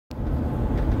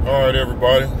Alright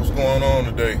everybody, what's going on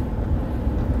today?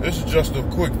 This is just a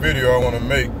quick video I want to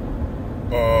make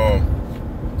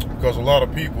because a lot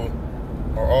of people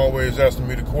are always asking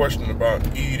me the question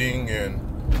about eating and,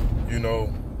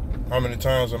 how many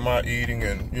times am I eating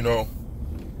and,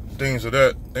 things of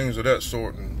that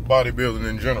sort, and bodybuilding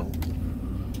in general.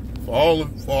 For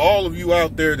all of you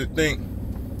out there that think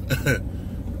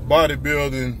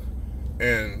bodybuilding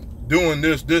and doing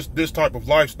this type of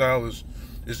lifestyle is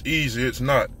easy, it's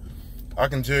not. I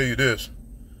can tell you this: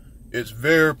 it's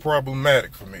very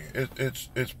problematic for me.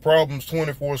 It's problems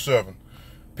 24/7.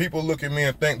 People look at me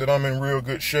and think that I'm in real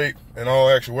good shape. In all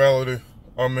actuality,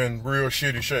 I'm in real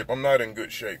shitty shape. I'm not in good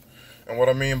shape, and what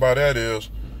I mean by that is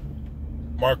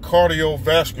my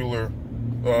cardiovascular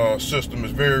system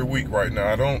is very weak right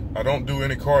now. I don't do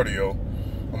any cardio.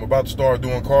 I'm about to start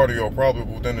doing cardio probably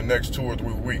within the next 2 or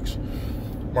 3 weeks.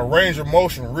 My range of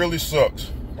motion really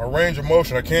sucks. My range of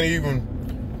motion, I can't even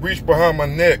reach behind my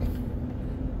neck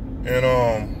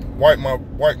and wipe my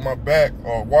back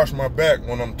or wash my back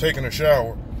when I'm taking a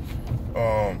shower.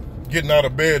 Getting out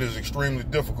of bed is extremely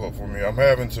difficult for me. I'm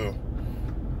having to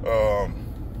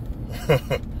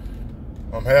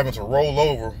roll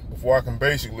over before I can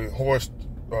basically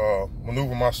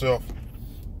maneuver myself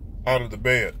out of the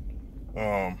bed.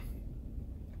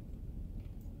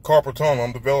 Carpal tunnel.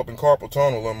 I'm developing carpal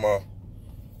tunnel in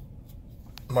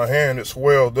my hand. Is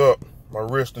swelled up, my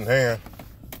wrist and hand,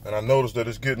 and I noticed that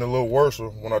it's getting a little worse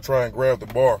when I try and grab the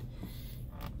bar.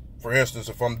 For instance,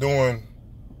 if I'm doing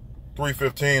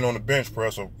 315 on the bench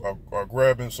press or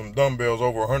grabbing some dumbbells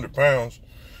over 100 pounds,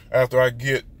 after I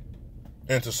get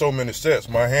into so many sets,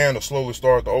 my hand will slowly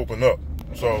start to open up.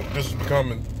 So this is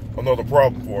becoming another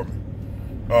problem for me.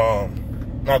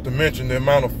 Not to mention the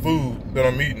amount of food that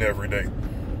I'm eating every day.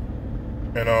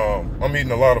 And I'm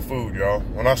eating a lot of food, y'all.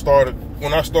 When I started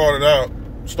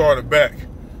back,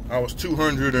 I was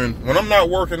 200, and when I'm not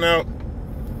working out,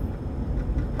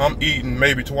 I'm eating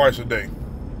maybe twice a day.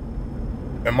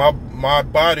 And my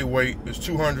body weight is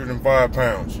 205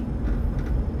 pounds.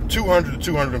 200 to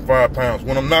 205 pounds.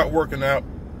 When I'm not working out,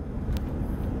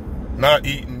 not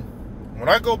eating. When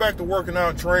I go back to working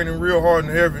out, training real hard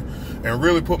and heavy, and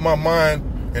really put my mind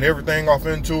and everything off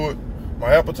into it,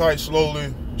 my appetite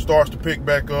slowly starts to pick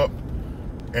back up,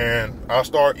 and I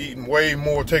start eating way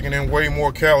more, taking in way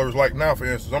more calories. Like now, for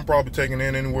instance, I'm probably taking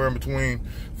in anywhere in between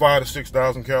 5,000 to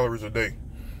 6,000 calories a day.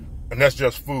 And that's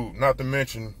just food, not to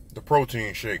mention the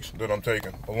protein shakes that I'm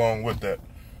taking along with that.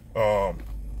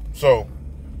 So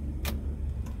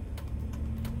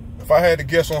if I had to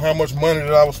guess on how much money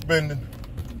that I was spending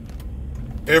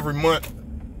every month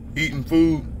eating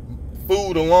food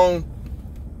alone,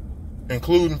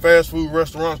 including fast food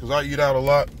restaurants, because I eat out a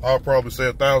lot, I'll probably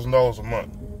say $1,000 a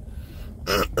month.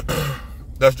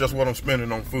 That's just what I'm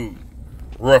spending on food,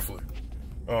 roughly.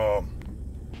 But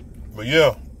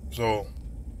yeah, so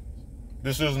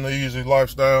this isn't an easy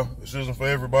lifestyle. This isn't for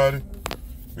everybody,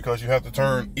 because you have to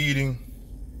turn eating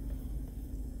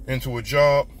into a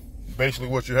job. Basically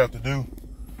what you have to do.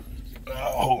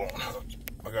 Hold on.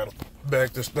 I gotta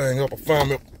back this thing up. I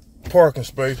found me a parking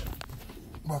space.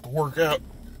 About to work out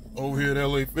over here at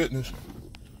LA Fitness.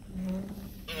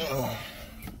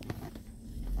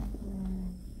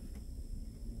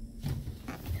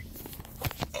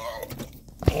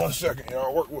 1 second,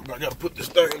 y'all. Work with me. I gotta put this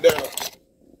thing down.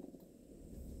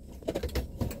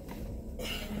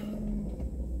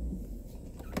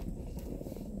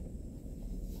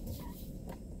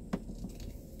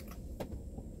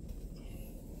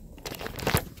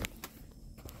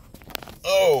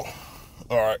 Oh,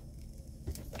 all right.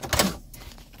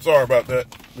 Sorry about that.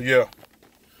 But yeah,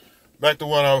 back to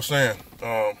what I was saying.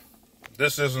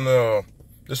 This isn't an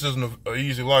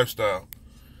easy lifestyle.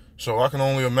 So I can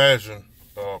only imagine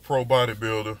a pro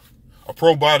bodybuilder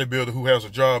who has a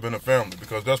job and a family,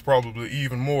 because that's probably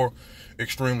even more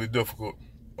extremely difficult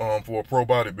for a pro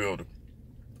bodybuilder.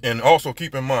 And also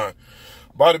keep in mind,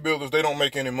 bodybuilders, they don't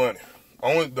make any money.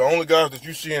 The only guys that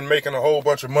you see in making a whole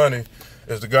bunch of money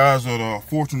is the guys that are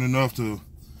fortunate enough to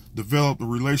develop a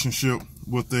relationship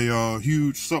with a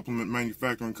huge supplement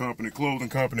manufacturing company, clothing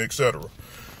company, etc.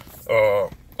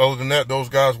 Other than that, those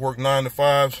guys work 9 to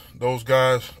 5s. Those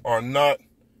guys are not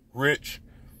rich.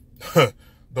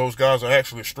 Those guys are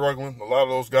actually struggling. A lot of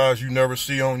those guys you never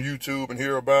see on YouTube and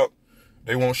hear about.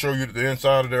 They won't show you the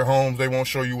inside of their homes. They won't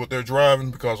show you what they're driving,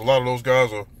 because a lot of those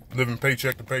guys are living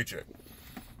paycheck to paycheck.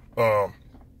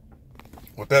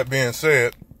 With that being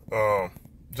said,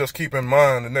 just keep in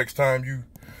mind the next time you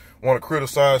want to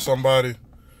criticize somebody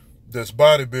that's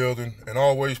bodybuilding and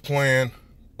always playing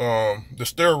the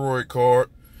steroid card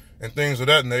and things of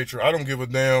that nature, I don't give a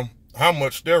damn how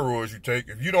much steroids you take.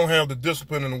 If you don't have the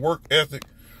discipline and the work ethic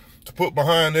to put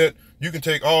behind that, you can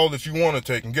take all that you want to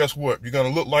take, and guess what? You're gonna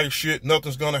look like shit.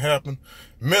 Nothing's gonna happen.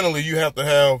 Mentally, you have to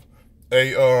have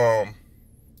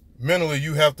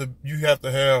you have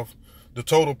to have the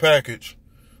total package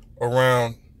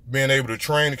around being able to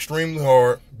train extremely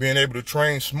hard, being able to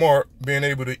train smart, being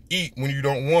able to eat when you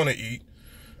don't want to eat.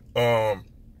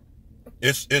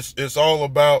 It's all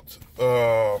about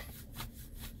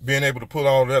being able to put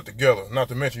all of that together. Not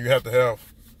to mention you have to have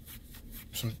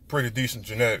some pretty decent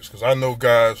genetics, because I know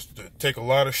guys that take a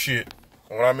lot of shit.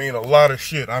 When I mean a lot of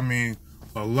shit, I mean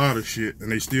a lot of shit, and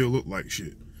they still look like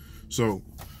shit. So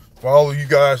for all of you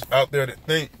guys out there that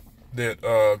think that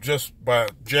just by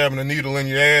jabbing a needle in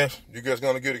your ass, you guys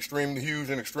gonna get extremely huge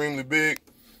and extremely big,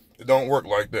 it don't work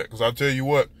like that. Because I tell you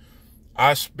what,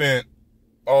 I spent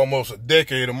almost a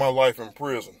decade of my life in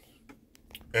prison,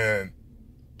 and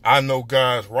I know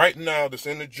guys right now that's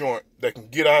in the joint that can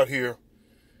get out here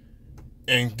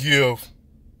and give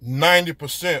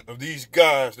 90% of these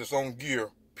guys that's on gear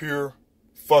pure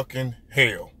fucking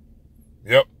hell.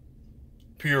 Yep,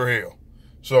 pure hell.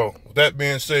 So with that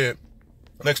being said,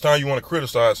 next time you want to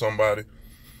criticize somebody,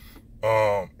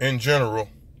 in general,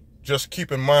 just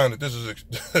keep in mind that this is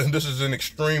this is an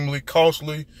extremely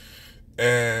costly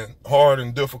and hard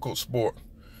and difficult sport.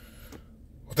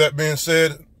 With that being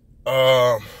said,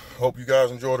 hope you guys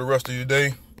enjoy the rest of your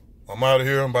day. I'm out of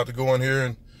here. I'm about to go in here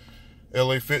and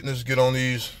LA Fitness, get on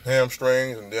these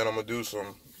hamstrings, and then I'm gonna do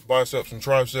some biceps and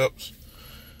triceps.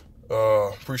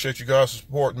 Appreciate you guys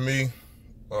supporting me,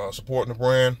 supporting the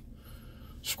brand.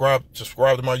 Subscribe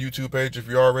to my YouTube page if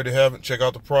you already haven't. Check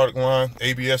out the product line,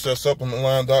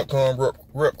 absssupplementline.com,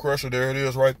 rep crusher. There it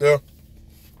is right there.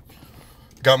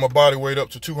 Got my body weight up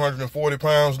to 240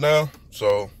 pounds now,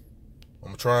 so I'm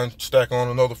gonna try and stack on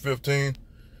another 15,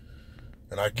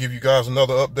 and I give you guys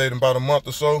another update in about a month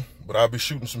or so. But I'll be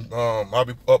shooting some, I'll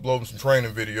be uploading some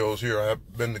training videos here. I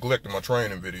have been neglecting my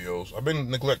training videos. I've been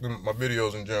neglecting my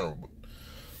videos in general. But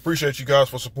appreciate you guys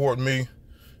for supporting me.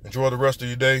 Enjoy the rest of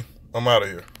your day. I'm out of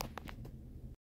here.